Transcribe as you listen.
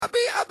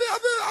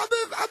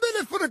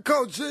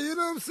culture, you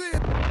know what I'm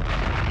saying?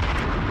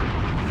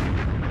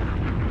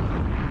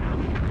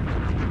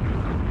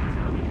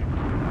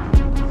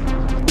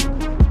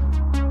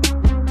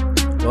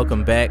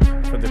 Welcome back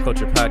for the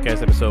Culture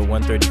Podcast, episode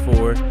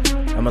 134.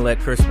 I'm going to let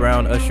Chris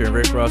Brown, Usher, and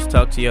Rick Ross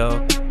talk to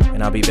y'all,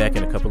 and I'll be back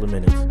in a couple of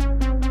minutes.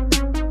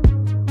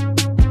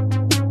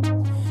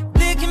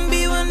 There can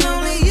be one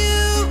only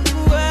you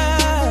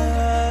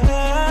are.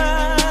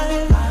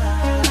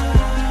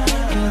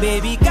 And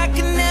baby, God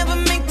can never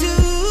make two.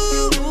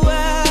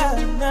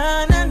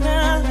 Nah, nah,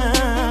 nah.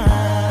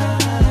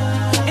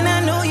 And I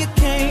know you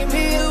came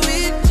here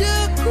with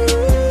your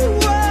crew.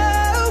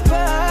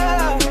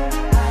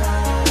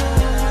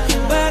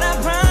 But I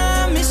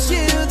promise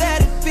you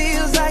that it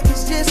feels like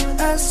it's just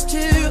us two.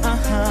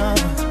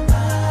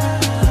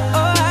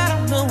 Oh, I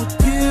don't know what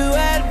you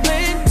had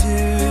planned to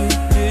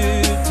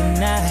do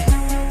tonight,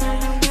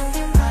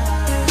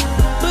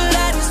 but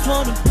I just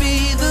wanna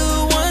be the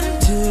one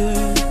to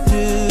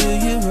do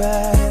you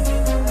right,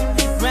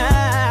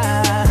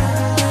 right.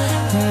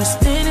 And we're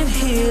standing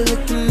here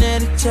looking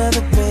at each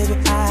other, baby,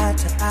 eye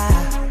to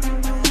eye.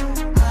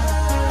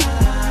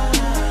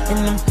 And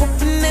I'm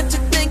hoping that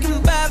you're thinking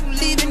about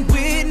leaving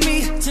with me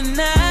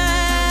tonight.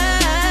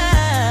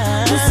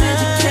 Who said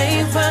you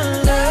came for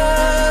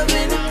love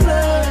in the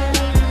club?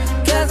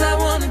 'Cause I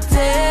wanna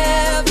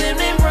tell them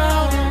they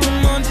wrong.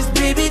 Come on, just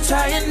baby,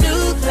 try a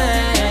new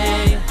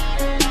thing,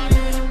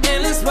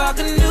 and let's walk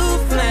a new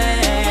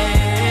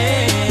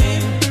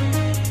flame.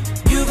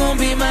 You gon'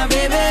 be my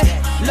baby,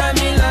 love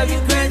me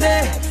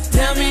crazy.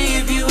 Tell me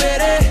if you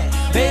with it,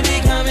 baby,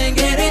 come and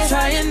get it.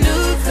 Try a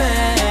new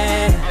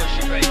thing,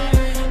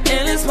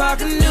 and let's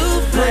walk a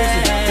new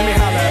flame. Let me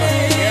holler at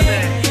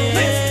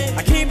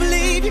I can't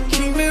believe you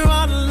keep me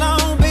all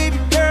alone, baby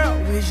girl.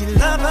 Where's your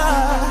lover?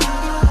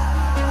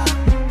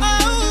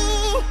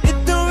 Oh,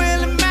 it don't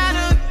really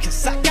matter,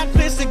 'cause I got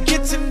plans to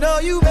get to know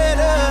you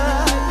better.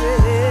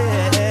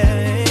 Yeah.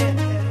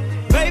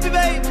 Baby,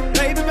 baby,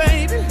 baby,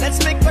 baby, let's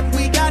make what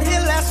we got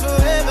here last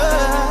forever.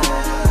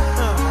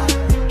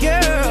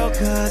 Girl,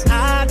 'cause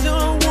I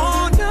don't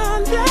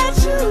wanna let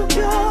you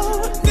go.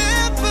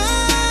 Never.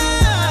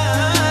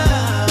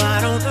 I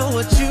don't know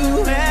what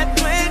you had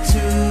planned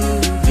to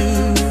do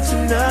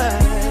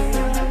tonight.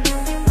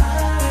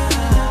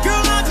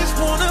 Girl, I just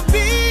wanna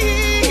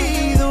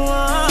be the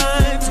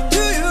one to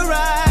do you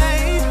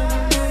right,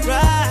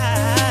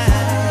 right.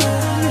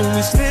 And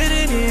we're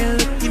standing here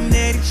looking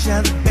at each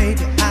other,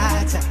 baby,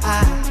 eye to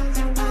eye.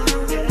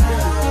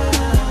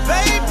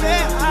 Baby,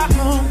 I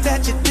hope that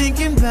you're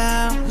thinking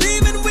about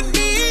leaving with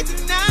me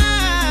tonight.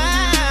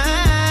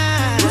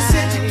 Who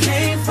said you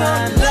came for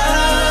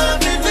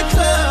love in the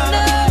club?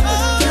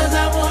 'Cause I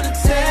wanna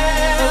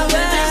tell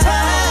them it's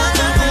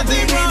hard.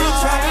 Baby, to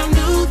try a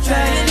new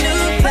thing,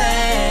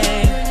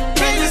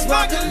 baby, let's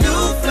spark a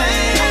new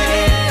flame.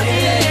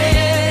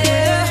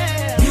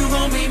 You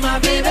gon' be my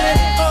baby,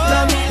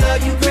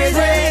 love you crazy.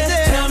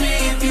 Tell me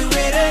if you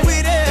with it,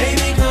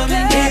 baby, come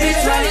and get it.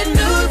 Try a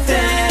new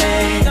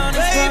thing,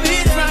 baby,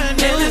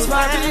 and let's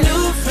spark a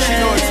new flame. You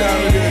know what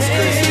time it is,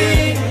 Chris.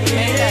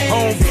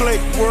 Home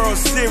plate, World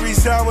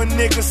Series, how a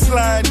nigga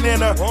sliding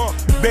in a.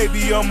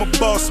 Baby, I'm a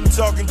boss, I'm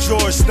talking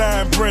George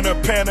Steinbrenner,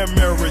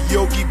 Panamera,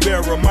 Yogi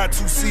Berra, my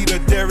two-seater,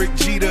 Derek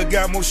Jeter,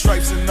 got more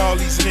stripes than all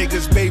these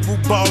niggas, baby, who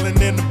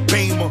ballin' in the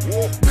Beamer,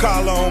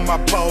 collar on my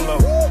polo,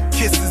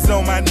 kisses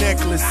on my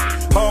necklace,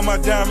 all my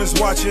diamonds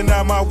watching,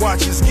 now my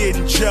watch is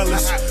getting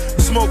jealous,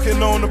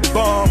 smoking on the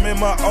bomb in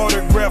my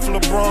autograph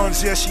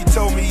LeBrons, yeah, she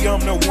told me I'm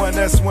the one,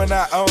 that's when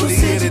I only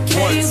hit it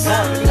once.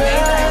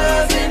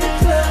 Love in the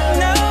club.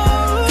 No,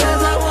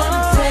 'cause I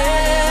wanna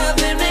tell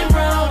them they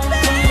wrong. Come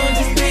on,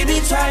 just baby,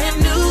 try a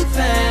new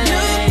thing,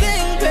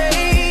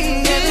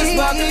 baby, and let's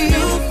spark a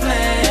new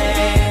flame.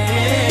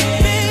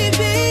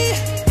 Baby,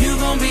 you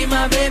gon' be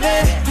my baby,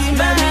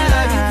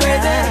 love you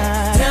crazy.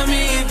 Tell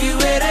me if you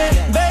with it,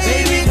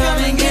 baby, come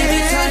and get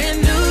it. Try a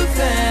new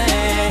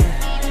thing,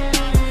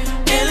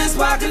 and let's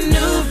spark a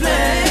new flame.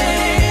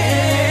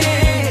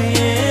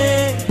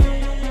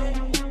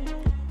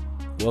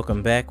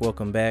 Welcome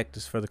back.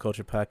 This is For the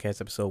Culture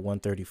Podcast, episode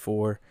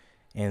 134,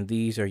 and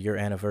these are your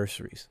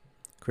anniversaries.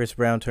 Chris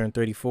Brown turned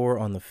 34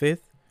 on the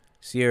 5th.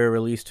 Sierra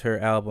released her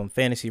album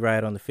Fantasy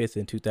Ride on the 5th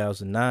in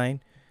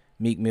 2009.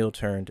 Meek Mill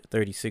turned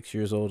 36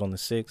 years old on the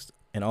 6th.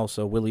 And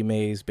also Willie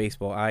Mays,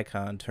 baseball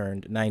icon,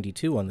 turned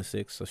 92 on the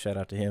 6th, so shout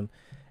out to him.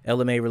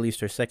 Ella Mai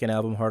released her second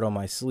album, Heart on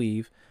My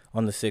Sleeve,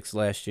 on the 6th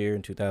last year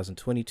in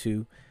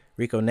 2022.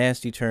 Rico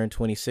Nasty turned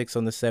 26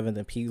 on the 7th,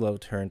 and P-Lo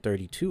turned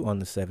 32 on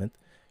the 7th.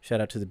 Shout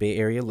out to the Bay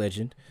Area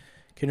legend.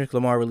 Kendrick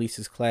Lamar released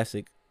his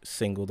classic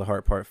single, The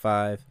Heart Part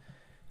 5,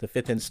 the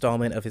 5th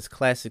installment of his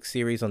classic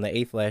series, on the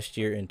 8th last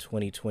year in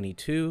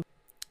 2022.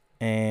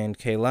 And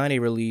Kehlani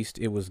released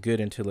It Was Good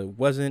Until It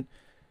Wasn't,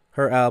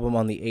 her album,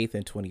 on the 8th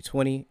in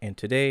 2020. And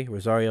today,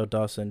 Rosario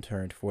Dawson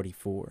turned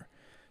 44.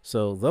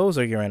 So those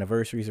are your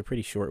anniversaries. A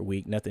pretty short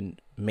week. Nothing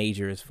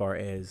major as far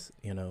as,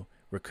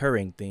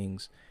 recurring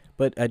things.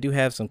 But I do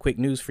have some quick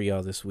news for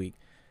y'all this week.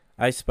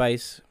 Ice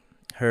Spice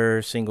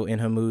Her single In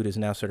Her Mood is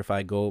now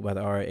certified gold by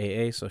the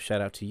RIAA, so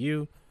shout out to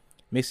you.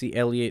 Missy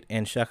Elliott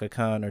and Shaka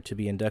Khan are to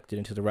be inducted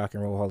into the Rock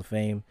and Roll Hall of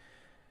Fame.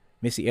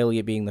 Missy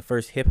Elliott being the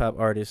first hip-hop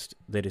artist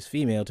that is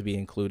female to be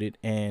included,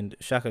 and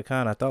Shaka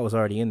Khan I thought was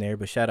already in there,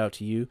 but shout out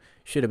to you.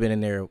 Should have been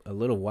in there a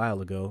little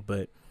while ago,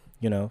 but,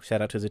 you know,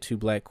 shout out to the two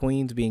black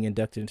queens being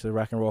inducted into the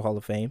Rock and Roll Hall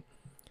of Fame.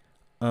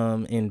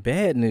 In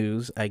bad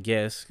news, I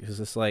guess,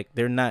 because it's like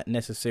they're not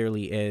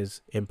necessarily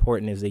as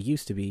important as they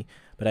used to be,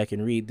 but I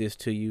can read this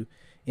to you.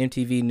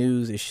 MTV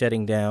News is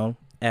shutting down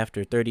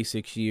after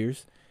 36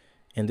 years.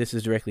 And this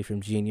is directly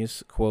from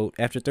Genius. Quote,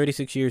 after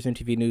 36 years,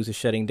 MTV News is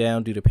shutting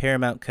down due to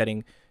Paramount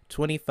cutting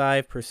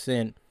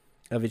 25%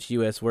 of its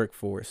U.S.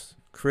 workforce.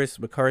 Chris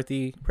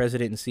McCarthy,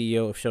 president and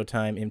CEO of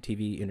Showtime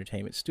MTV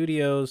Entertainment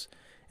Studios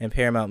and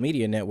Paramount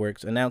Media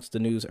Networks, announced the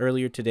news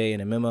earlier today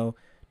in a memo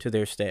to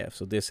their staff.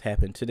 So this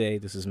happened today.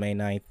 This is May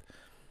 9th.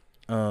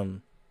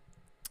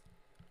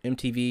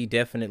 MTV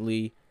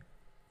definitely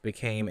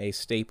became a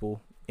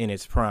staple in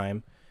its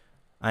prime.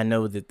 I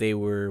know that they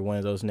were one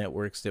of those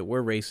networks that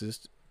were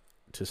racist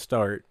to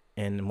start,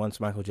 and once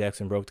Michael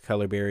Jackson broke the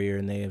color barrier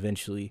and they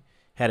eventually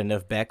had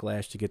enough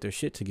backlash to get their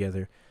shit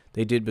together,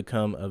 they did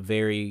become a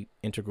very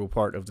integral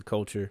part of the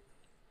culture,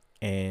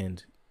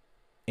 and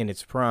in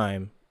its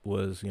prime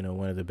was, you know,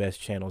 one of the best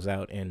channels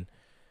out. And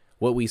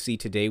what we see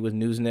today with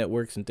news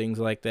networks and things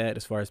like that,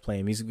 as far as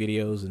playing music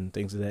videos and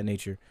things of that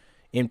nature,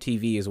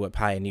 MTV is what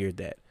pioneered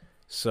that.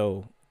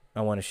 So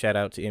I want to shout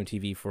out to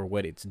MTV for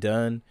what it's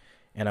done,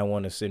 and I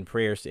want to send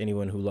prayers to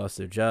anyone who lost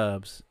their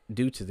jobs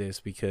due to this,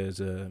 because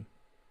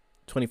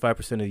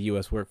 25% of the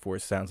U.S.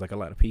 workforce sounds like a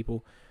lot of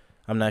people.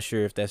 I'm not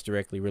sure if that's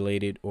directly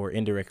related or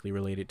indirectly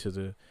related to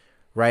the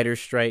writer's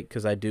strike,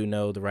 because I do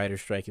know the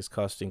writer's strike is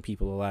costing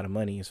people a lot of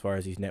money as far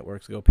as these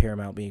networks go,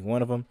 Paramount being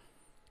one of them.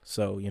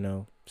 So, you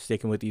know,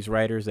 sticking with these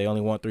writers, they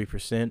only want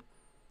 3%.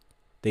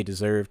 They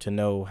deserve to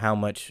know how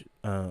much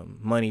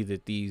money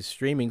that these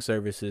streaming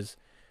services,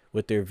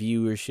 with their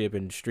viewership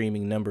and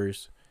streaming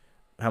numbers,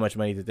 how much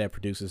money that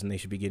produces, and they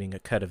should be getting a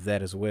cut of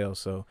that as well.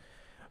 So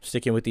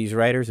sticking with these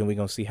writers, and we're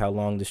going to see how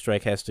long the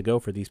strike has to go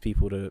for these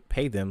people to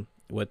pay them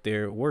what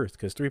they're worth,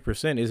 because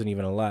 3% isn't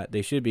even a lot.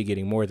 They should be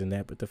getting more than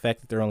that, but the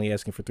fact that they're only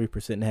asking for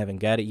 3% and haven't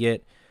got it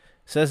yet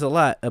says a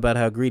lot about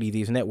how greedy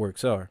these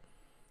networks are.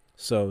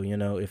 So, you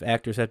know, if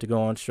actors have to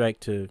go on strike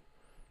to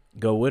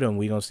go with them,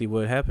 we're going to see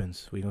what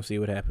happens. We're going to see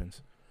what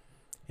happens.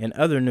 In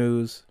other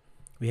news,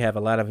 we have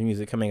a lot of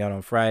music coming out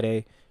on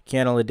Friday.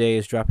 Keanu Day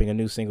is dropping a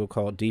new single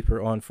called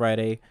Deeper on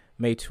Friday.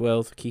 May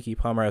 12th, Keke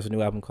Palmer has a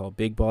new album called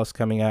Big Boss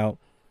coming out.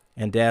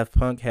 And Daft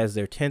Punk has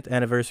their 10th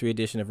anniversary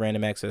edition of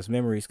Random Access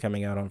Memories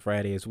coming out on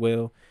Friday as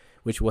well,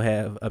 which will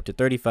have up to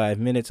 35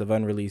 minutes of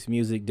unreleased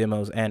music,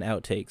 demos, and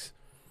outtakes.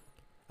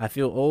 I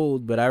feel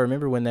old, but I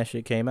remember when that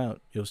shit came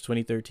out. It was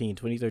 2013.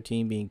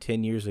 2013 being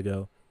 10 years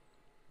ago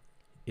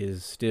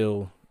is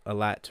still a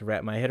lot to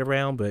wrap my head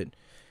around, but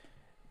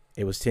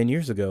it was 10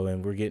 years ago,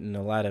 and we're getting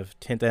a lot of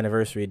 10th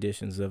anniversary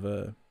editions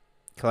of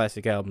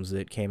classic albums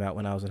that came out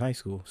when I was in high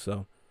school.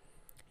 So,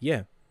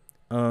 yeah.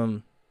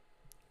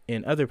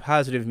 In other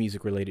positive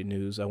music-related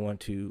news, I want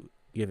to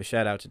give a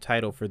shout-out to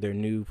Tidal for their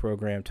new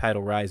program,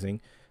 Tidal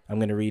Rising. I'm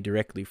going to read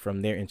directly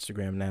from their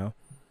Instagram now.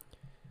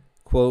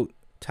 Quote,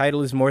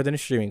 Tidal is more than a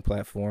streaming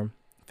platform.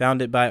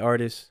 Founded by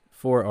artists,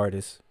 for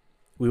artists.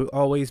 We will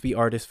always be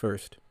artists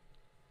first.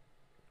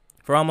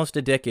 For almost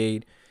a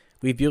decade,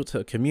 we've built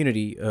a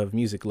community of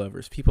music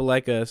lovers, people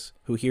like us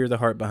who hear the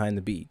heart behind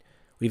the beat.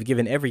 We've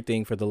given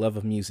everything for the love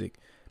of music,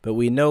 but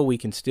we know we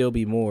can still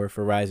be more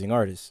for rising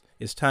artists.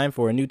 It's time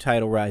for a new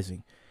Tidal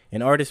Rising.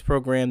 An artist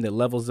program that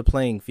levels the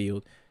playing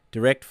field,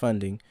 direct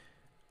funding,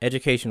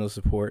 educational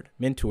support,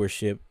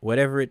 mentorship,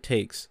 whatever it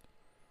takes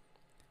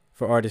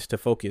for artists to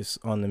focus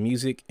on the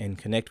music and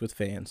connect with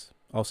fans.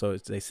 Also,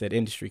 they said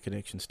industry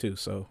connections too,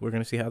 so we're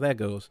going to see how that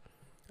goes.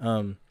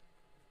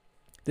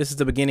 This is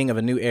the beginning of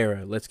a new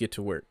era. Let's get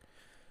to work.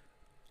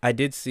 I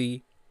did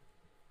see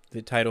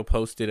the Tidal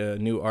posted a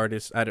new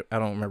artist. I don't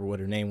remember what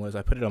her name was.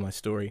 I put it on my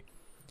story.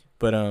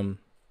 But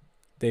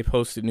they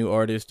posted new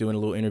artists doing a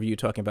little interview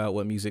talking about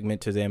what music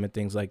meant to them and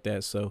things like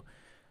that. So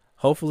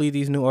hopefully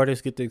these new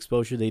artists get the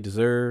exposure they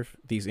deserve.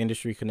 These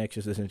industry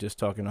connections isn't just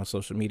talking on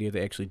social media.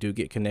 They actually do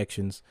get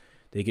connections.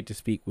 They get to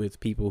speak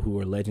with people who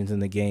are legends in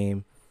the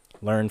game,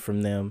 learn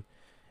from them,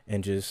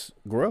 and just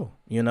grow.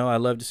 You know, I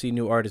love to see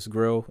new artists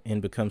grow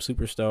and become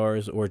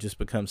superstars or just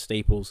become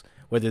staples,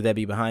 whether that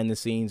be behind the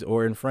scenes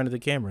or in front of the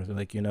camera.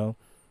 Like, you know,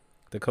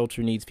 the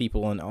culture needs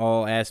people on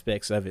all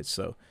aspects of it.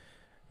 So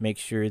make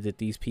sure that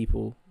these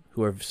people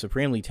who are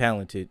supremely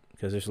talented,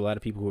 because there's a lot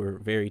of people who are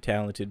very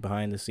talented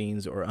behind the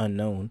scenes or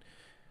unknown,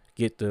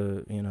 get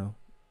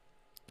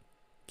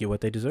what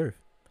they deserve.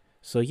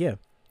 So yeah.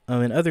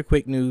 In other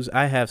quick news,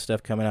 I have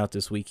stuff coming out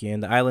this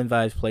weekend. The Island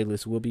Vibes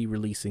playlist will be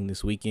releasing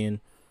this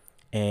weekend.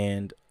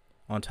 And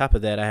on top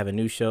of that, I have a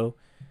new show.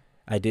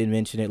 I did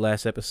mention it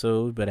last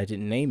episode, but I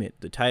didn't name it.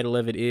 The title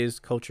of it is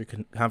Culture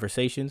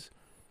Conversations.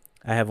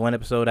 I have one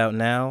episode out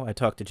now. I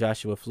talked to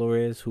Joshua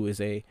Flores, who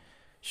is a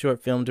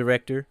short film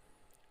director,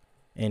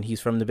 and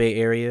he's from the Bay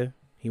Area.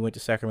 He went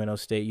to Sacramento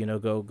State.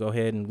 Go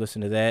ahead and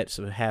listen to that. It's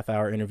a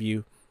half-hour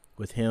interview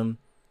with him.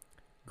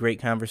 Great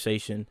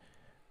conversation.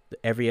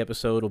 Every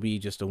episode will be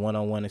just a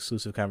one-on-one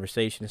exclusive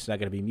conversation. It's not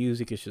going to be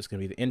music. It's just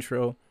going to be the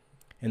intro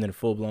and then a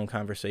full-blown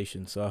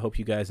conversation. So I hope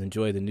you guys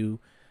enjoy the new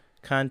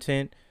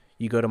content.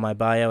 You go to my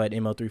bio at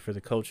ML3 for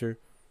the Culture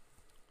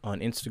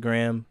on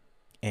Instagram,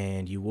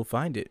 and you will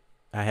find it.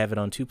 I have it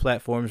on 2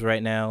 platforms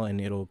right now,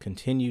 and it'll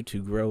continue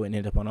to grow and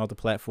end up on all the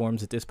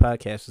platforms that this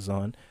podcast is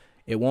on.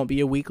 It won't be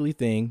a weekly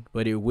thing,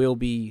 but it will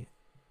be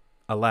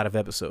a lot of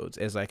episodes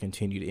as I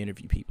continue to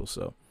interview people.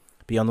 So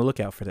be on the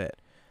lookout for that.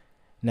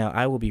 Now,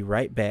 I will be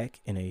right back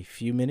in a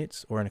few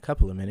minutes, or in a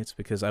couple of minutes,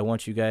 because I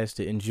want you guys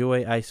to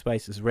enjoy Ice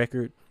Spice's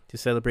record to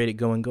celebrate it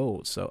going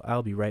gold. So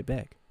I'll be right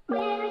back.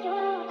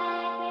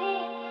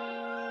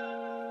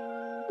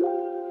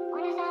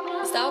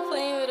 Stop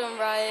playing with them,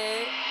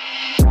 Riot.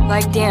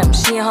 Like damn,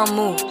 she in her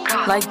mood.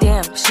 Like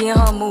damn, she in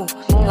her mood.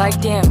 Like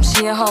damn,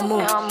 she in her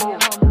mood.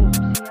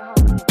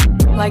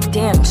 Like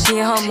damn, she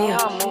in her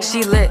mood.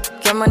 She lit,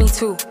 get money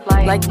too.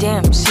 Like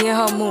damn, she in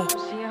her mood.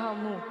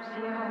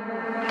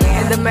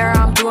 In the mirror,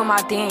 I'm doing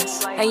my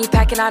dance. Ain't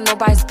packing out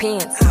nobody's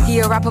pants. He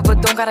a rapper,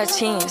 but don't got a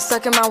chance.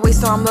 Stuck in my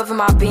waist, so I'm loving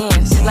my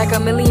bands. Like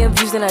 1 million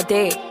views in a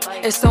day.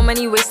 There's so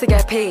many ways to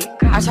get paid.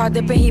 I tried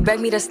dipping, he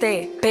begged me to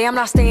stay. Babe, I'm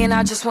not staying,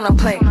 I just wanna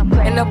play.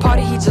 In the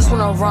party, he just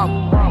wanna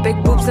rum. Big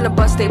boobs in the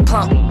butt, stay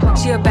plump.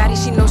 She a baddie,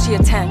 she knows she a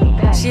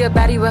 10. She a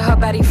baddie with her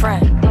baddie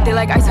friend. They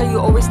like ice, how you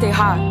always stay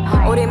hot.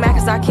 Oh, they mad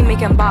cause I keep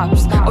making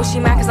bops. Oh, she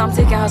mad cause I'm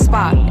taking her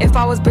spot. If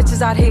I was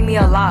bitches, I'd hate me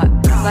a lot.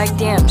 Like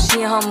damn,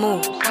 she in her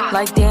mood.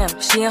 Like damn,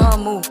 she in her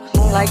mood.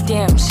 Like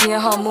damn, she in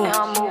her mood.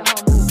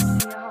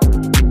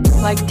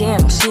 Like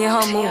damn, she in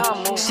her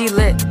mood. She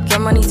lit, get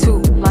money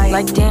too.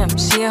 Like damn,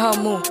 she in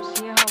her mood.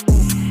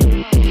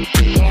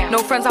 No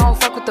friends, I don't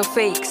fuck with the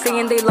fake.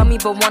 Saying they love me,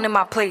 but one in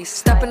my place.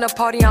 Step in the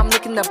party, I'm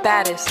looking the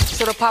baddest.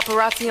 So the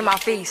paparazzi in my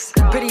face.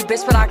 Pretty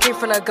bitch, but I came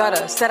from the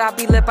gutter. Said I'd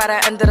be lit by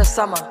the end of the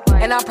summer.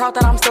 And I'm proud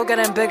that I'm still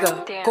getting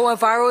bigger. Going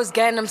viral is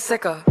getting them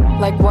sicker.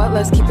 Like what?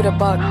 Let's keep it a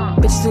buck.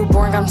 Bitch too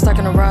boring, I'm stuck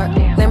in a rut.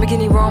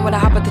 Lamborghini wrong when I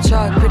hop at the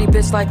truck. Pretty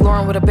bitch like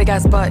Lauren with a big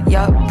ass butt.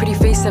 Yup, pretty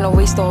face and a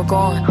waist all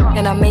gone.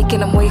 And I'm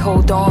making them wait,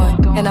 hold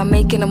on. And I'm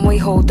making them wait,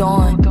 hold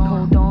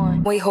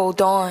on. Wait, hold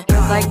on.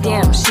 Like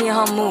damn, she in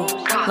her mood.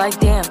 Like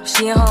damn,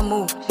 she in her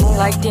mood.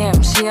 Like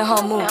damn, she in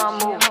her mood.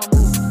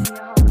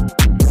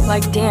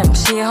 Like damn,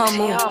 she in her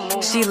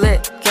mood. She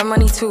lit, get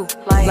money too.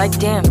 Like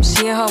damn,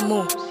 she in her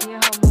mood.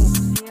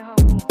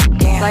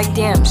 Like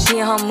damn, she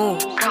in her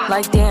mood.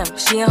 Like damn,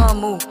 she in her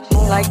mood.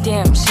 Like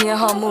damn, she in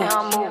her mood.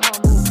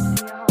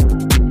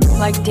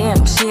 Like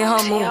damn, she in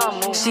her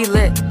mood. She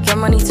lit, get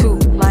money too.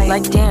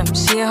 Like damn,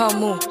 she in her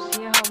mood.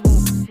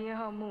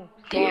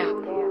 Damn.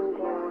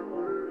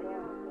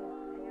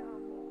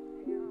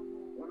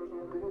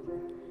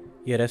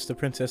 Yeah, that's the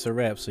Princess of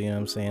Rap, so you know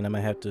what I'm saying? I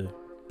might have to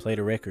play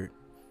the record.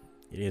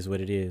 It is what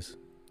it is.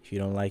 If you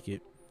don't like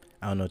it,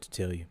 I don't know what to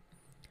tell you.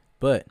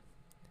 But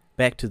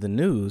back to the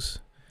news.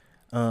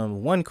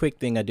 One quick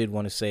thing I did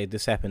want to say.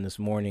 This happened this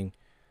morning.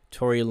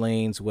 Tory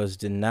Lanez was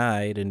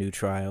denied a new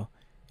trial,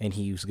 and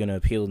he was going to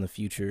appeal in the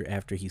future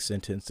after he's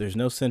sentenced. There's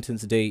no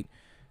sentence date,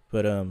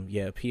 but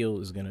yeah, appeal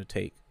is going to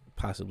take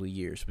possibly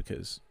years,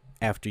 because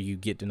after you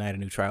get denied a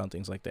new trial and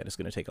things like that, it's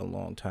going to take a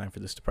long time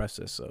for this to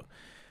process. So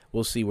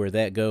we'll see where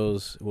that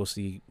goes. We'll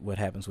see what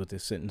happens with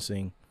this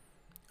sentencing.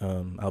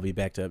 I'll be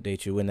back to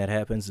update you when that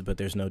happens, but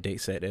there's no date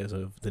set as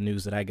of the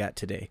news that I got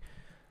today.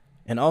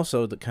 And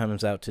also that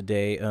comes out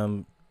today,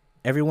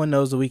 everyone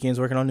knows The Weeknd's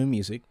working on new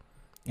music,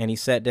 and he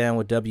sat down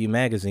with W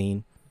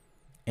Magazine,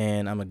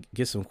 and I'm going to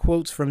get some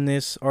quotes from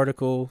this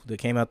article that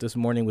came out this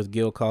morning with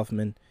Gil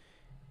Kaufman.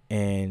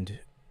 And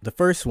the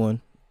first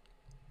one,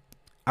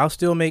 I'll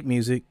still make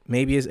music,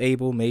 maybe as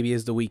Abel, maybe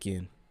as The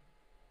Weeknd.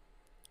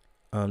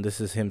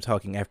 This is him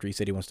talking after he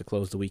said he wants to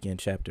close the Weeknd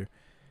chapter.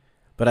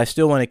 But I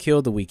still want to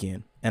kill the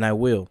Weeknd, and I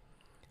will,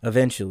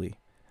 eventually.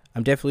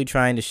 I'm definitely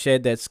trying to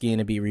shed that skin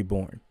and be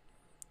reborn.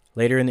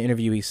 Later in the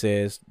interview, he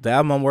says, the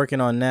album I'm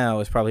working on now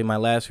is probably my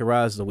last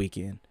hurrah as The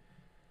Weeknd.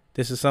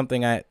 This is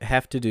something I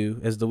have to do.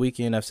 As The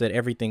Weeknd, I've said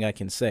everything I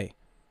can say.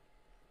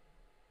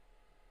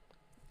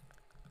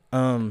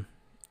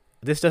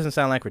 This doesn't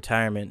sound like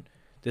retirement.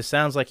 This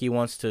sounds like he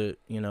wants to,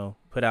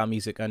 put out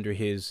music under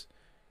his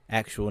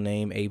actual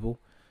name, Abel.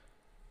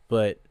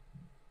 But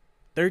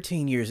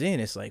 13 years in,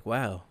 it's like,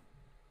 wow,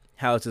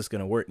 how is this going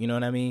to work? You know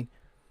what I mean?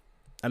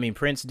 I mean,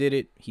 Prince did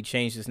it. He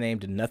changed his name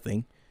to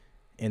nothing,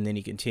 and then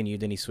he continued,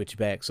 then he switched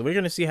back. So we're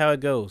going to see how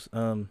it goes.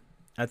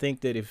 I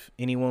think that if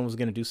anyone was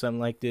going to do something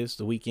like this,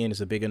 The Weeknd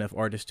is a big enough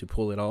artist to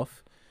pull it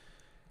off.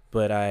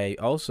 But I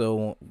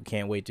also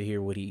can't wait to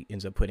hear what he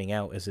ends up putting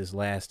out as his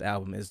last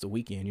album as The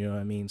Weeknd. You know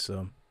what I mean?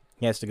 So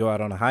he has to go out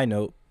on a high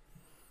note.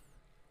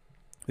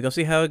 We're going to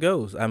see how it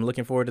goes. I'm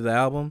looking forward to the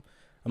album.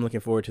 I'm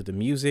looking forward to the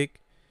music,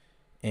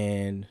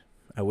 and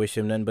I wish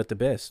him nothing but the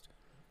best.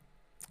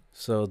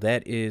 So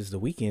that is The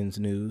Weeknd's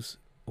news.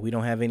 We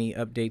don't have any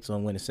updates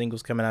on when the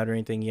single's coming out or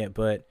anything yet,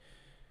 but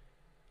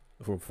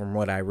from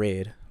what I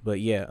read. But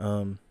yeah,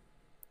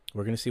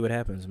 we're going to see what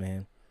happens,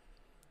 man.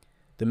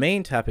 The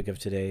main topic of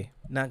today,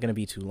 not going to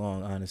be too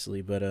long,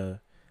 honestly, but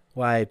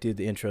why I did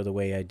the intro the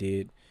way I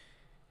did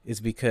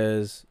is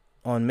because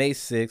on May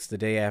 6th, the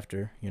day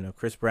after,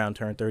 Chris Brown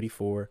turned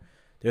 34.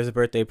 There's a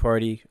birthday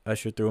party.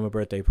 Usher threw him a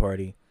birthday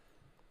party.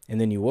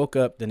 And then you woke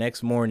up the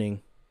next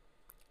morning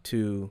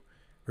to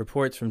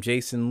reports from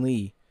Jason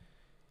Lee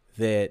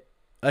that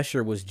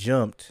Usher was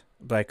jumped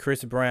by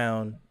Chris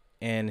Brown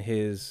and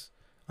his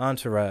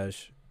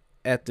entourage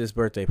at this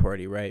birthday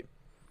party, right?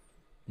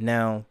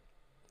 Now,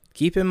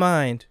 keep in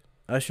mind,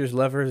 Usher's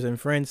Lovers and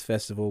Friends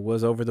Festival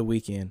was over the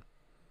weekend,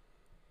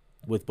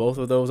 with both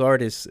of those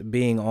artists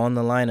being on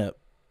the lineup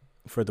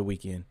for the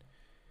weekend.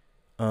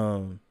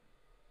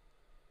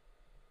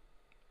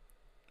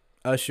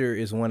 Usher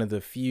is one of the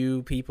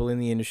few people in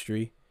the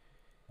industry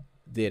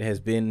that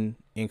has been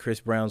in Chris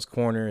Brown's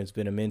corner, has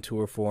been a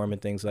mentor for him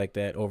and things like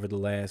that over the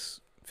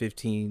last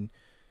 15,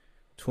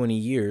 20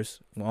 years,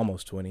 well,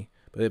 almost 20,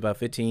 but about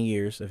 15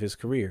 years of his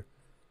career.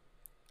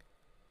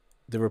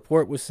 The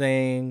report was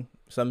saying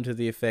something to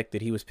the effect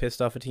that he was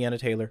pissed off at Tiana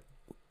Taylor.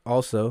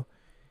 Also,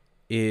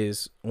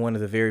 is one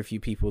of the very few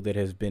people that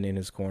has been in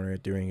his corner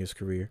during his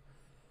career.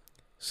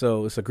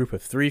 So it's a group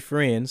of 3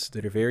 friends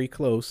that are very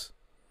close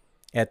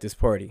at this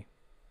party.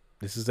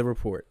 This is the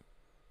report,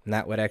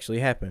 not what actually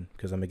happened,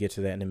 because I'm going to get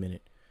to that in a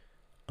minute.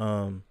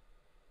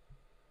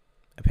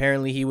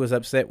 Apparently he was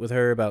upset with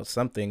her about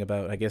something,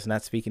 about, I guess,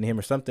 not speaking to him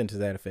or something to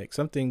that effect.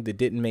 Something that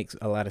didn't make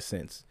a lot of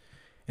sense.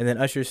 And then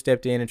Usher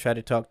stepped in and tried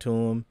to talk to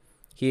him.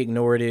 He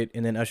ignored it,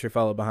 and then Usher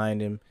followed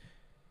behind him.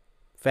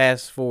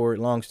 Fast forward,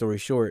 long story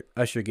short,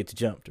 Usher gets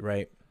jumped,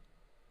 right?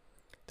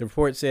 The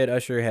report said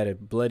Usher had a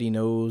bloody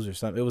nose or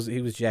something.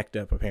 He was jacked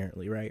up,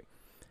 apparently, right?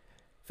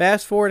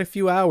 Fast forward a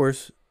few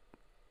hours,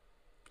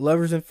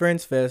 Lovers and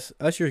Friends Fest,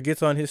 Usher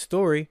gets on his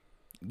story,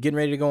 getting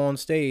ready to go on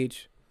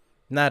stage.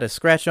 Not a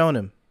scratch on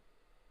him.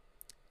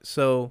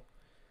 So,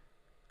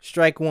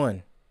 strike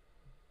 1.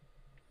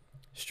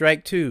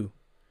 Strike 2.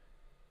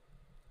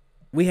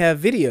 We have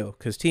video,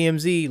 because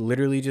TMZ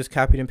literally just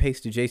copied and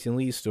pasted Jason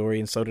Lee's story,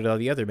 and so did all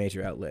the other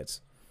major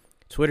outlets.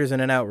 Twitter's in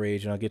an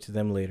outrage, and I'll get to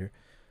them later.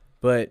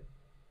 But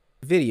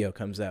video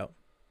comes out.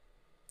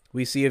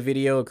 We see a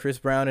video of Chris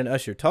Brown and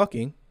Usher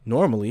talking,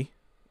 normally,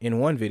 in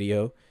one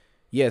video.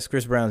 Yes,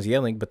 Chris Brown's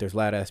yelling, but there's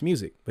loud ass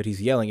music. But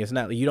he's yelling. It's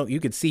not, you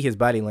could see his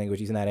body language.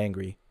 He's not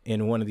angry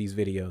in one of these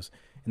videos.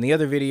 In the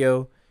other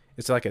video,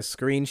 it's like a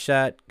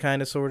screenshot,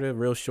 kind of, sort of,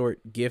 real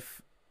short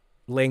GIF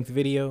length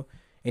video.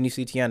 And you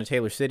see Tiana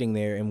Taylor sitting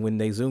there, and when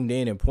they zoomed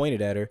in and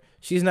pointed at her,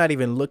 she's not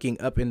even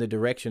looking up in the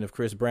direction of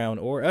Chris Brown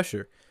or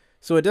Usher.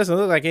 So it doesn't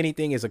look like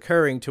anything is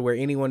occurring to where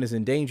anyone is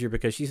in danger,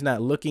 because she's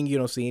not looking. You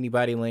don't see any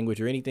body language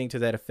or anything to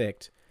that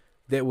effect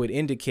that would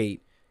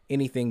indicate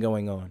anything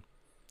going on.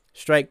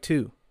 Strike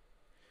 2.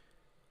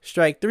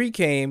 Strike 3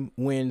 came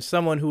when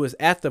someone who was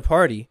at the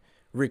party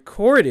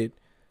recorded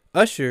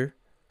Usher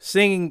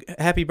singing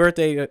happy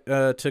birthday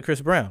to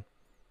Chris Brown.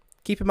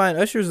 Keep in mind,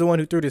 Usher's the one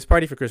who threw this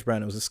party for Chris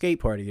Brown. It was a skate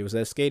party. It was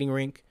at a skating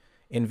rink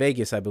in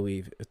Vegas, I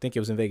believe. I think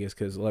it was in Vegas,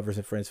 because Lovers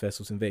and Friends Fest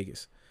was in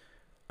Vegas.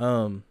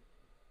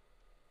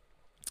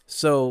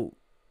 So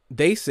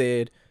they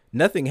said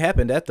nothing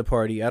happened at the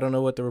party. I don't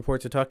know what the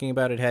reports are talking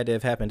about. It had to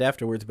have happened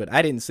afterwards, but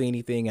I didn't see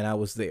anything, and I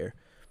was there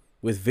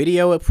with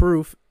video of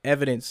proof,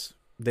 evidence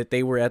that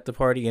they were at the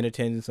party, in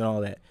attendance and all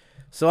that.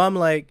 So I'm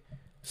like,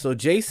 so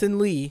Jason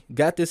Lee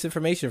got this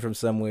information from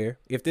somewhere.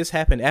 If this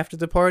happened after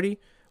the party,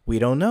 we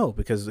don't know,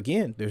 because,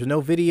 again, there's no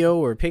video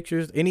or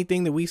pictures.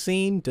 Anything that we've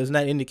seen does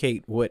not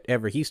indicate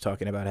whatever he's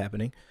talking about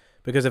happening.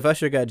 Because if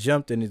Usher got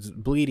jumped and is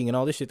bleeding and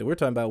all this shit that we're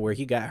talking about where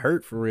he got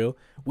hurt for real,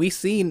 we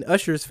seen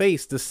Usher's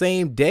face the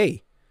same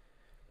day.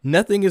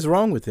 Nothing is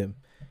wrong with him.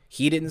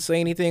 He didn't say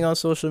anything on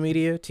social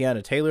media.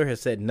 Tiana Taylor has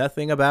said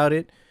nothing about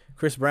it.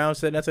 Chris Brown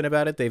said nothing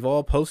about it. They've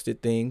all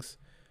posted things.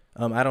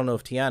 I don't know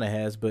if Tiana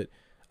has, but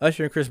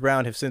Usher and Chris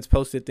Brown have since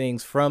posted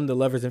things from the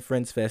Lovers and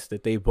Friends Fest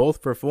that they both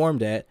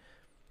performed at.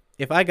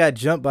 If I got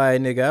jumped by a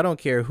nigga, I don't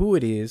care who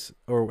it is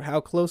or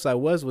how close I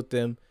was with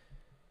them,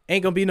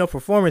 ain't gonna be no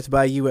performance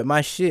by you at my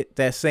shit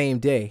that same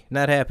day.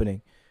 Not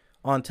happening.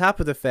 On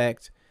top of the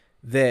fact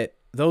that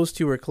those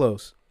two were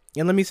close.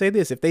 And let me say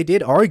this, if they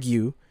did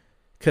argue,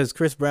 because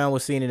Chris Brown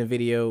was seen in a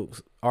video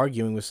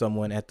arguing with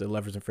someone at the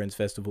Lovers and Friends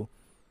Festival,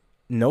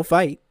 no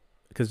fight,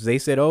 because they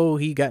said, oh,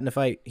 he got in a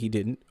fight. He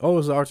didn't. Oh, it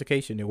was an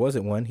altercation. There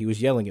wasn't one. He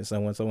was yelling at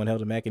someone. Someone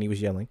held him back and he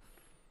was yelling.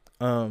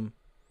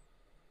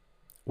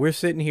 We're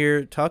sitting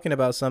here talking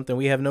about something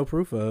we have no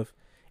proof of.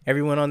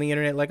 Everyone on the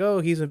internet like,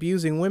 oh, he's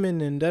abusing women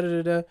and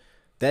da-da-da-da.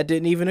 That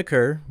didn't even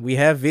occur. We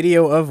have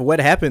video of what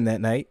happened that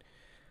night.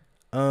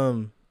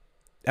 I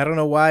don't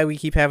know why we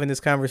keep having this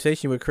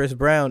conversation with Chris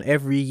Brown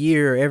every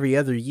year or every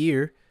other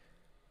year.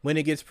 When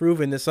it gets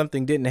proven that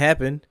something didn't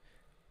happen,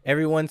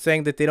 everyone's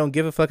saying that they don't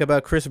give a fuck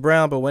about Chris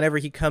Brown, but whenever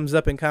he comes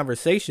up in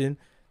conversation,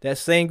 that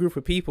same group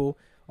of people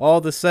all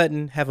of a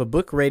sudden have a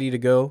book ready to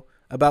go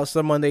about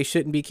someone they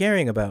shouldn't be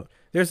caring about.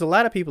 There's a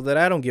lot of people that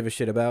I don't give a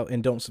shit about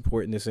and don't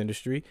support in this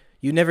industry.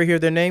 You never hear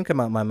their name come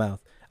out my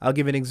mouth. I'll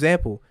give an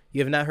example.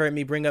 You have not heard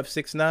me bring up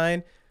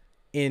 6ix9ine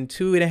in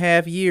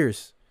 2.5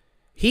 years.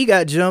 He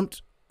got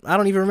jumped I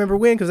don't even remember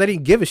when because I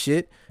didn't give a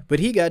shit. But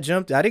he got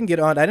jumped. I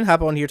didn't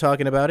hop on here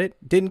talking about it.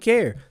 Didn't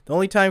care. The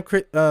only time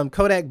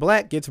Kodak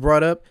Black gets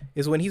brought up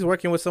is when he's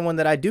working with someone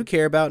that I do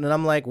care about, and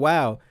I'm like,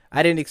 wow,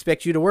 I didn't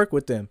expect you to work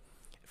with them.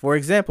 For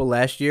example,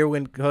 last year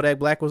when Kodak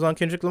Black was on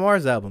Kendrick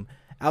Lamar's album.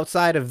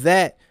 Outside of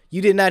that,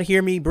 you did not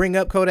hear me bring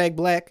up Kodak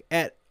Black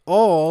at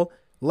all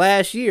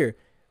last year.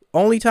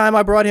 Only time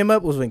I brought him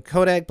up was when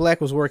Kodak Black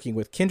was working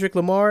with Kendrick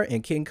Lamar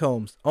and King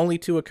Combs. Only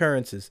 2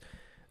 occurrences.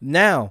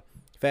 Now,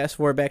 fast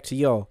forward back to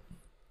y'all.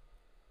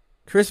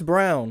 Chris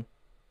Brown,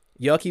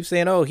 y'all keep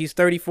saying, oh, he's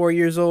 34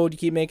 years old. You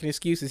keep making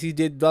excuses. He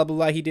did blah, blah,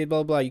 blah. He did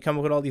blah, blah, blah. You come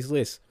up with all these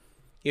lists.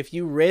 If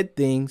you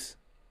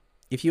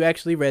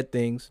actually read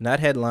things, not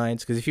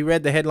headlines, because if you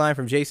read the headline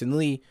from Jason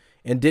Lee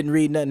and didn't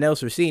read nothing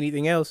else or see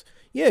anything else,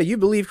 yeah, you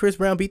believe Chris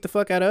Brown beat the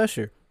fuck out of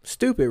Usher.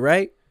 Stupid,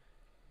 right?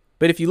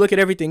 But if you look at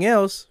everything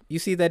else, you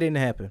see that didn't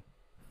happen.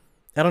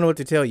 I don't know what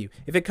to tell you.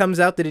 If it comes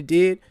out that it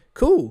did,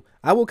 cool.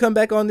 I will come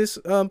back on this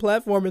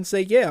platform and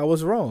say, yeah, I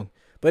was wrong.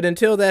 But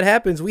until that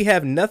happens, we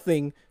have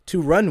nothing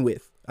to run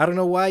with. I don't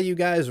know why you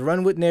guys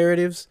run with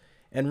narratives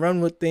and run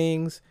with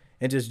things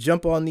and just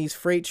jump on these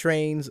freight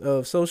trains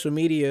of social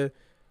media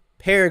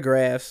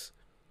paragraphs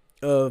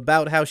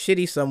about how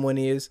shitty someone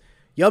is.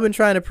 Y'all been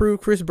trying to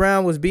prove Chris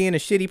Brown was being a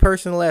shitty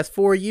person the last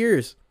 4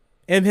 years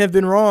and have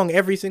been wrong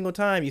every single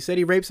time. You said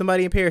he raped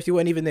somebody in Paris. He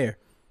wasn't even there.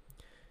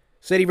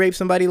 Said he raped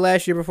somebody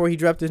last year before he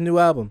dropped his new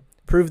album.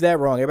 Proved that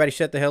wrong. Everybody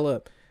shut the hell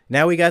up.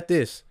 Now we got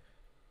this.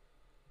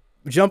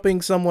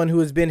 Jumping someone who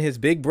has been his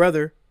big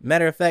brother.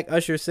 Matter of fact,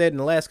 Usher said in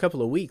the last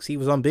couple of weeks, he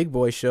was on Big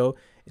Boy's show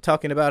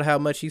talking about how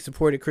much he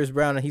supported Chris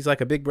Brown and he's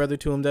like a big brother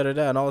to him,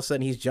 da-da-da, and all of a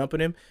sudden he's jumping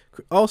him.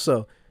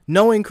 Also,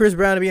 knowing Chris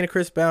Brown and being a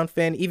Chris Brown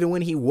fan, even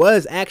when he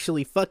was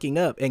actually fucking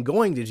up and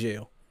going to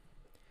jail.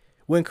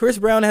 When Chris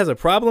Brown has a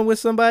problem with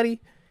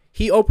somebody,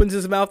 he opens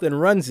his mouth and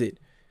runs it.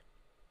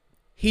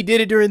 He did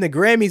it during the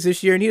Grammys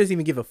this year, and he doesn't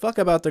even give a fuck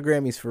about the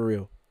Grammys for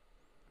real.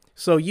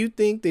 So you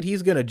think that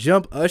he's going to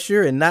jump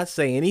Usher and not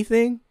say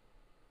anything?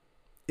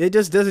 It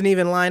just doesn't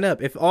even line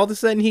up. If all of a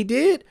sudden he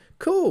did,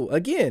 cool.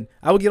 Again,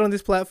 I will get on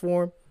this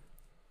platform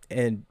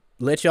and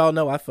let y'all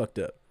know I fucked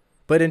up.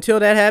 But until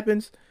that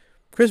happens,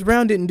 Chris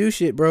Brown didn't do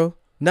shit, bro.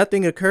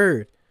 Nothing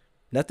occurred.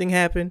 Nothing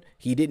happened.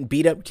 He didn't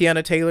beat up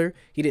Tiana Taylor.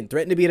 He didn't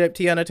threaten to beat up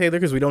Tiana Taylor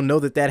because we don't know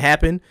that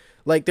happened.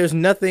 Like, there's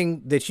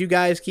nothing that you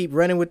guys keep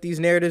running with these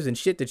narratives and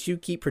shit that you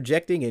keep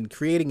projecting and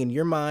creating in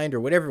your mind or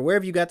whatever,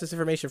 wherever you got this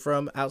information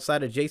from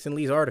outside of Jason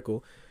Lee's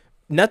article.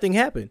 Nothing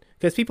happened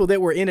because people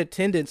that were in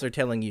attendance are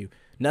telling you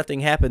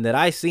nothing happened that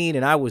I seen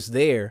and I was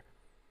there.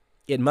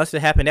 It must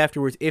have happened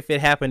afterwards if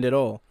it happened at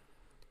all.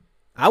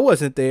 I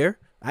wasn't there.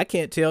 I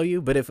can't tell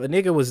you, but if a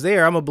nigga was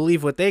there, I'm going to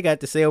believe what they got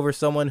to say over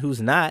someone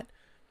who's not.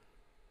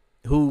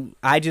 Who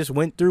I just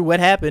went through what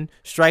happened.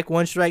 Strike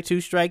 1, strike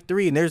 2, strike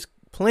 3. And there's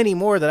plenty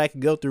more that I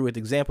could go through with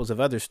examples of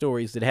other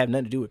stories that have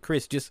nothing to do with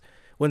Chris. Just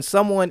when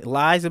someone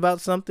lies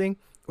about something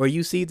or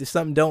you see that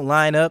something don't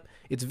line up,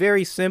 it's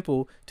very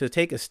simple to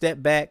take a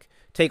step back,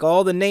 take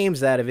all the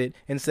names out of it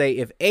and say,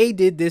 if A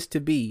did this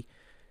to B,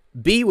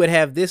 B would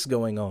have this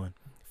going on.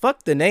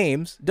 Fuck the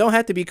names. Don't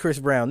have to be Chris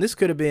Brown. This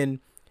could have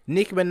been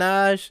Nicki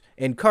Minaj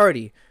and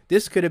Cardi.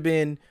 This could have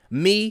been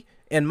me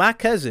and my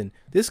cousin.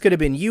 This could have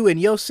been you and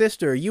your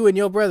sister, or you and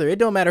your brother. It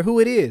don't matter who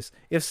it is.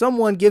 If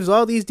someone gives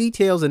all these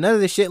details and none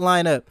of this shit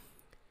line up,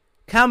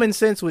 common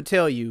sense would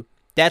tell you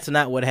that's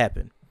not what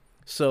happened.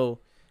 So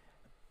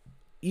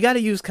you got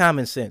to use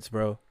common sense,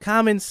 bro.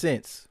 Common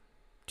sense.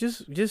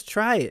 Just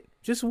try it.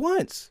 Just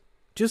once.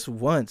 Just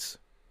once.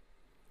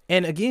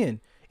 And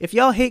again, if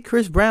y'all hate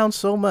Chris Brown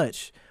so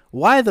much,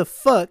 why the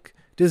fuck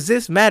does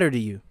this matter to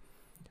you?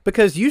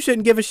 Because you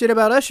shouldn't give a shit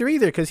about Usher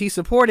either, because he's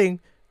supporting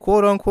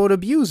quote-unquote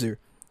abuser.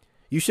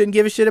 You shouldn't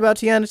give a shit about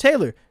Tiana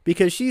Taylor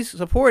because she's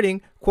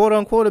supporting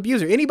quote-unquote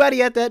abuser.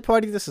 Anybody at that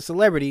party that's a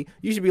celebrity,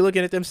 you should be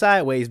looking at them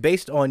sideways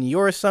based on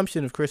your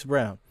assumption of Chris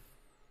Brown.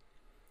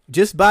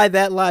 Just by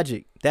that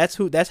logic, that's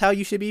how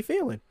you should be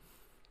feeling.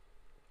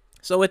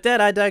 So with that,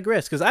 I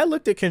digress, because I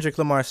looked at Kendrick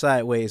Lamar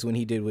sideways when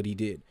he did what he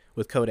did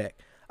with Kodak.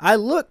 I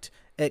looked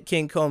at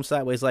King Combs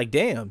sideways like,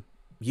 damn,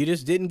 you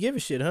just didn't give a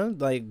shit, huh?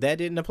 Like, that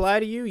didn't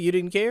apply to you? You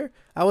didn't care?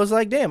 I was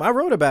like, damn, I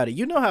wrote about it.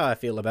 You know how I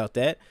feel about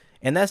that.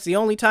 And that's the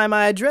only time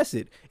I address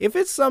it. If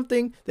it's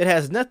something that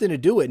has nothing to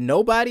do with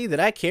nobody that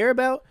I care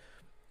about,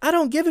 I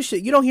don't give a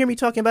shit. You don't hear me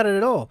talking about it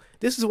at all.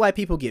 This is why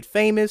people get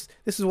famous.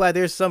 This is why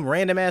there's some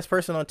random ass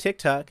person on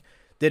TikTok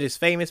that is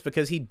famous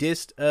because he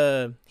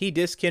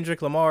dissed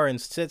Kendrick Lamar and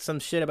said some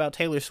shit about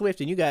Taylor Swift.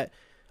 And you got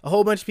a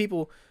whole bunch of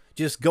people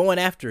just going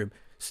after him.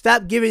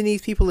 Stop giving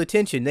these people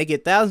attention. They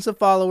get thousands of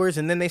followers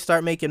and then they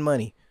start making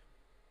money.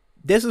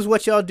 This is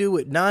what y'all do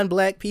with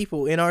non-black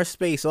people in our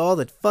space all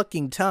the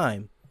fucking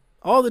time.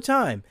 All the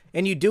time.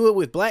 And you do it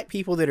with black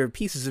people that are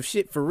pieces of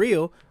shit for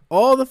real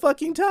all the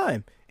fucking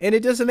time. And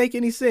it doesn't make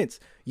any sense.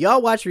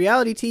 Y'all watch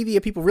reality TV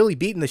of people really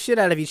beating the shit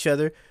out of each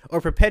other or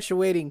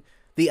perpetuating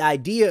the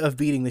idea of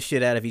beating the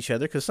shit out of each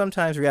other, because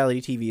sometimes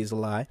reality TV is a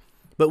lie.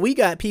 But we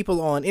got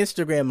people on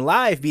Instagram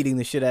Live beating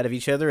the shit out of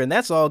each other, and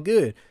that's all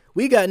good.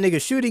 We got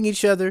niggas shooting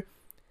each other,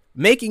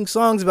 making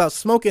songs about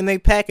smoking they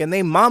pack, and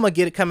they mama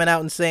get it coming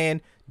out and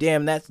saying,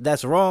 damn,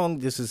 that's wrong.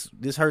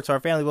 This hurts our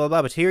family, blah, blah,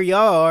 blah. But here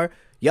y'all are,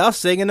 y'all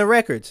singing the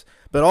records.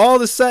 But all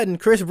of a sudden,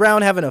 Chris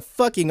Brown having a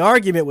fucking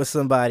argument with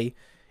somebody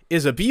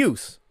is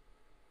abuse.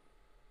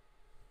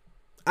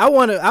 I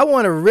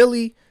wanna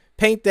really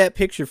paint that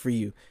picture for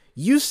you.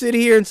 You sit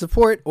here and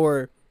support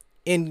or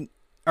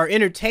are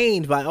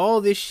entertained by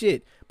all this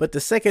shit, but the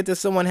second that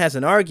someone has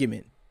an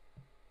argument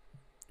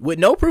with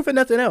no proof and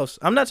nothing else,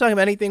 I'm not talking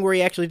about anything where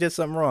he actually did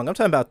something wrong. I'm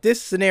talking about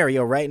this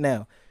scenario right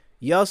now.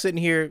 Y'all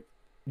sitting here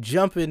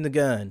jumping the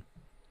gun.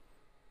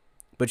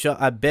 But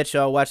I bet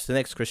y'all watch the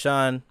next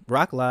Krishan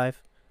Rock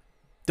Live.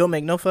 Don't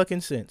make no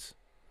fucking sense.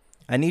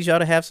 I need y'all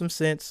to have some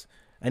sense.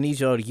 I need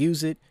y'all to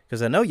use it,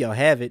 because I know y'all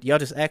have it. Y'all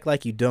just act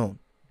like you don't.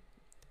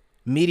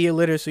 Media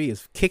literacy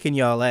is kicking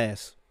y'all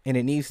ass, and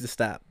it needs to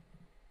stop.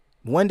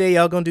 One day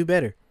y'all gonna do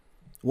better.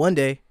 One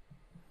day.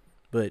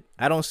 But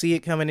I don't see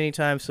it coming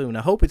anytime soon.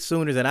 I hope it's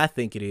sooner than I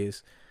think it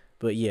is.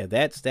 But yeah,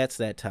 that's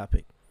that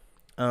topic.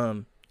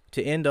 To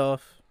end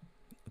off,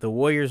 the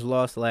Warriors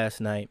lost last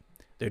night.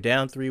 They're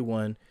down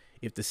 3-1.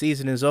 If the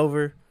season is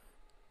over,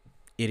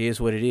 it is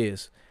what it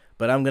is.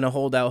 But I'm going to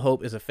hold out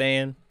hope as a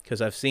fan,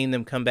 because I've seen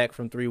them come back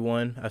from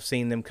 3-1. I've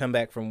seen them come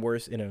back from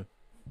worse in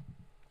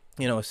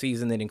a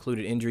season that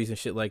included injuries and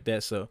shit like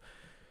that. So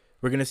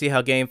we're going to see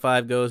how Game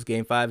 5 goes.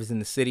 Game 5 is in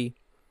the city.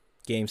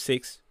 Game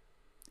 6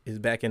 is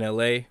back in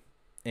LA.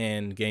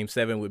 And Game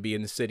 7 would be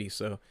in the city.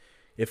 So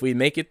if we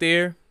make it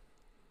there,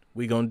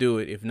 we going to do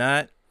it. If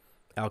not,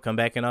 I'll come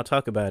back and I'll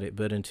talk about it.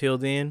 But until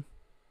then,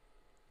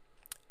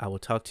 I will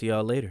talk to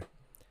y'all later.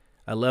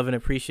 I love and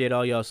appreciate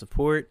all y'all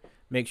support.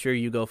 Make sure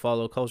you go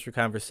follow Culture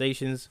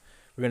Conversations.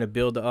 We're going to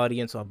build the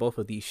audience on both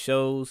of these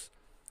shows.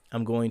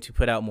 I'm going to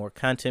put out more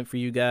content for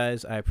you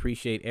guys. I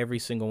appreciate every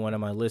single one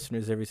of my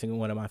listeners, every single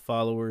one of my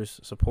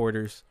followers,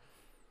 supporters.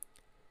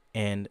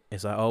 And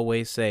as I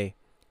always say,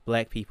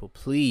 black people,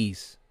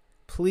 please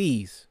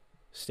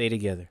stay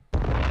together. Oh,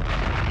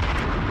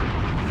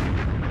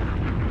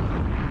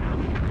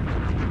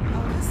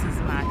 this is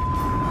my...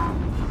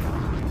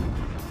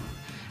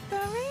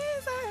 The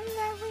reason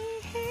that we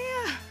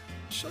here.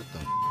 Shut the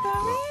The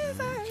up, man.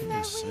 reason Can you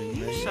that sing, we man?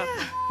 here. Shut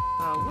the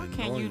up. What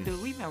can you do?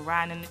 We've been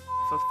riding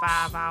for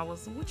 5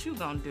 hours. What you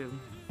gonna do?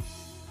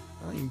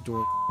 I ain't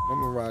doing.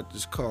 I'm gonna ride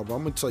this car, but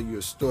I'm gonna tell you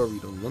a story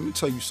though. Let me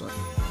tell you something.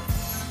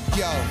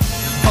 Yo,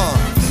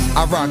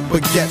 I rock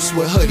baguettes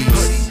with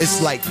hoodies.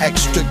 It's like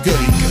extra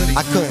goodie.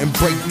 I couldn't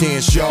break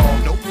dance, y'all,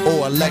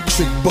 or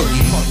electric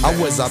boogie. I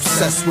was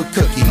obsessed with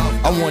Cookie.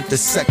 I want the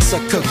sex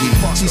of Cookie.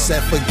 She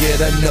said,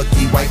 forget a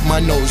nookie. Wipe my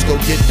nose, go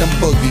get them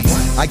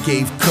boogies. I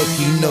gave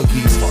Cookie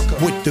noogies.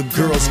 What the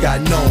girls got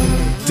known.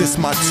 This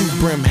my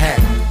two-brim hat.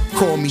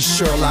 Call me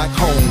Sherlock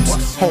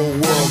Holmes. Whole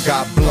world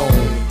got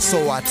blown.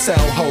 So I tell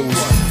hoes,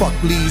 fuck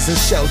Lees and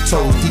shell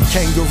toes. These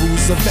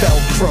kangaroos are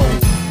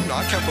Velcro.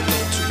 I kept a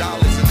little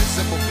 $2 in the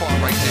zipper part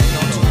right there, you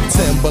know.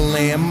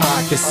 Timberland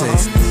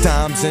moccasins,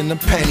 dimes in the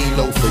penny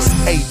loafers.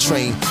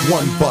 A-train,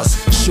 one bus,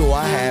 sure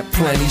I had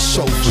plenty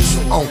chauffeurs.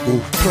 Uncle,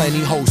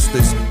 plenty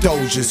hostess,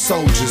 doges,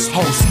 soldiers,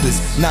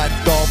 hostess. Not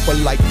golf, but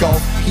like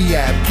golf, he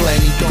had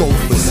plenty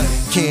gophers.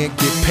 Can't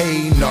get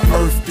paid, the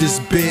earth this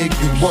big,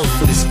 you work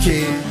for this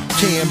kid.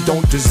 Cam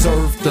don't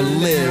deserve to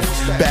live.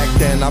 Back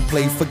then I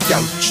played for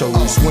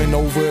gauchos. Went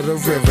over the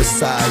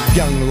riverside.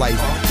 Young life,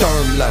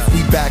 third left.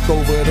 We back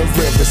over the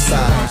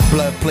riverside.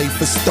 Blood played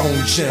for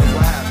Stone Jim.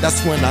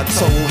 That's when I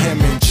told him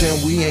and Jim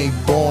we ain't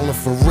ballin'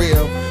 for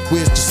real.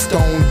 Where's the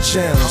stone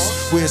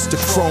gems? Where's the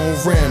chrome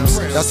rims?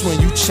 That's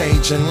when you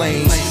changing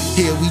lanes.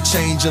 Here we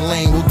change a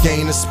lane, we'll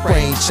gain a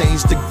sprain.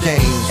 Change the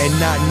game and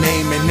not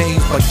naming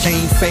names, but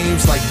gain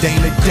fames like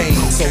Dana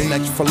Dane. So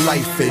next for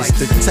life is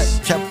the tech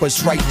kept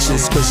us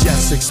righteous. Cause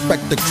yes,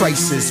 expect the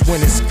crisis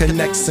when it's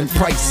connects and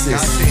prices.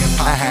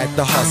 I had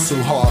to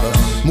hustle harder,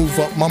 move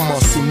up my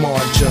muscle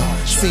margin.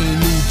 Seen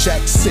New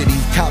Jack City,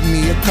 caught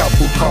me a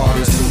couple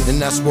Carters.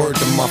 And that's word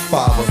to my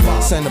father,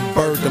 send a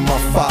bird to my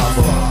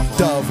father.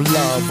 Dove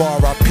love,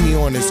 R.I.P.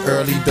 on his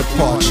early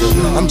departure.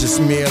 I'm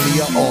just merely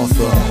an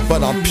author,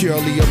 but I'm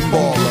purely a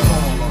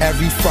baller.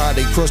 Every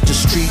Friday cross the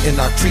street and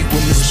I creep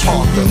with Miss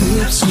Parker.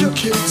 Lips, you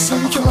kiss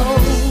and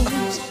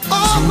clothes.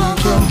 All of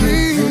the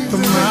with the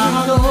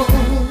model.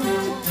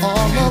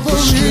 All of the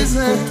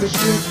reasons the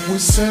dick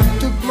was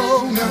sent to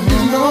blow. Now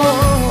you know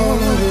all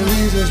of the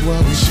reasons why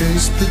we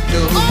chase the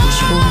dough.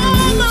 All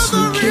lips,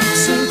 you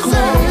kiss and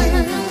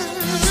clothes.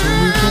 So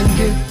we can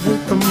get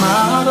with the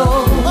model.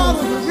 All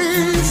of the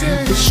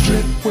reasons the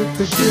strip with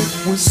the dick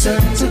was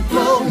sent to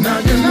blow. Now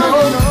you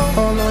know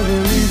all of the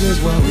reasons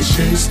why we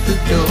chase the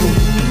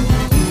dough.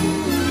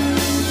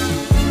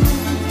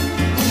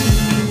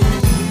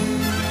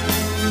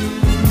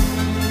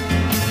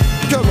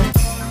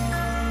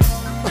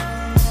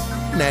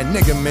 That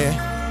nigga, man.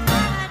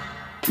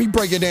 Let me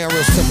break it down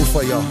real simple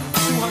for y'all.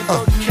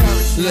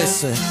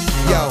 Listen,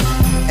 yo,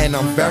 and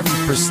I'm very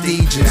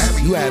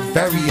prestigious. You have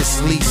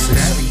various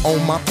leases on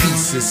my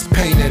pieces,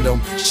 painted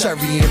them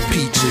cherry and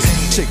peaches.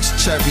 Chicks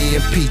cherry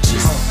and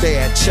peaches, they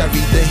had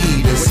cherry the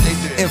heaters.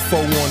 Info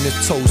on the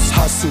toast,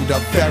 hustled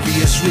up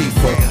various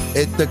reefer.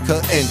 Ithaca,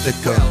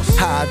 indica,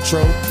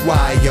 hydro,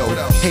 wyo.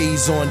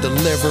 Haze on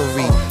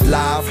delivery,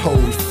 live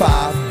hold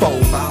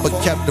 5-4, but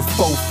kept the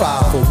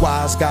 4-5 for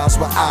wise guys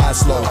with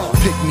eyes low.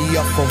 Pick me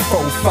up from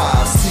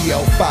 4-5,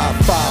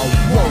 CL55,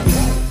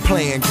 whoa.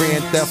 Playing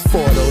Grand Theft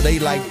Auto, they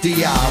like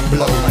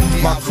Diablo.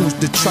 My crew's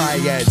the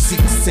Triad, Zeke,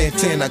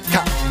 Santana,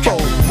 Capo.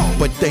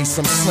 But they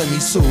some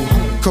Slimmy Sue,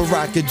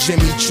 Karaka,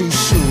 Jimmy Choo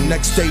Shoe.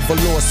 Next day,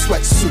 velour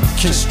sweatsuit,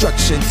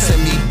 construction,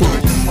 Timmy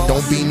Boo.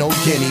 Don't be no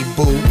guinea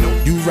boo,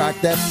 you rock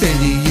that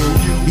Fendi you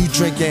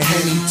drinking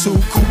Henny too,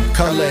 cool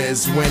color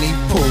is Winnie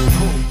Pooh.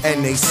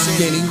 And they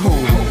skinny who,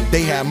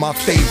 they have my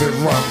favorite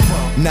rum.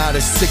 Not a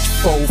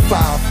 6'4",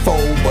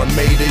 5'4", but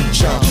made it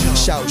jump.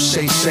 Shout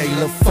Shay Shay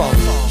LaFunk,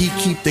 he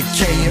keep the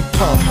K and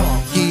pump.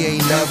 He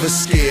ain't never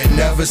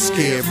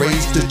scared,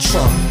 raise the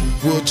trump.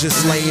 We'll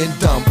just lay and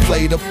dump,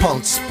 play the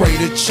punk, spray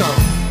the chump.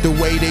 The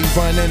way they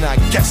running, I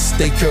guess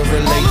they could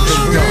relate to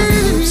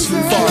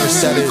dumb.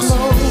 Forest that is.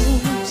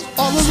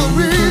 All of the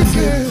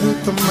reasons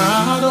with the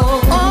motto.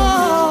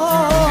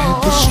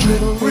 Hit the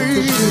strip with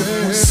the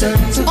dip, we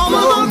set to go. All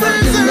of the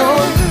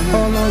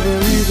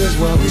reasons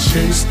why we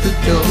chase the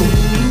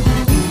dough.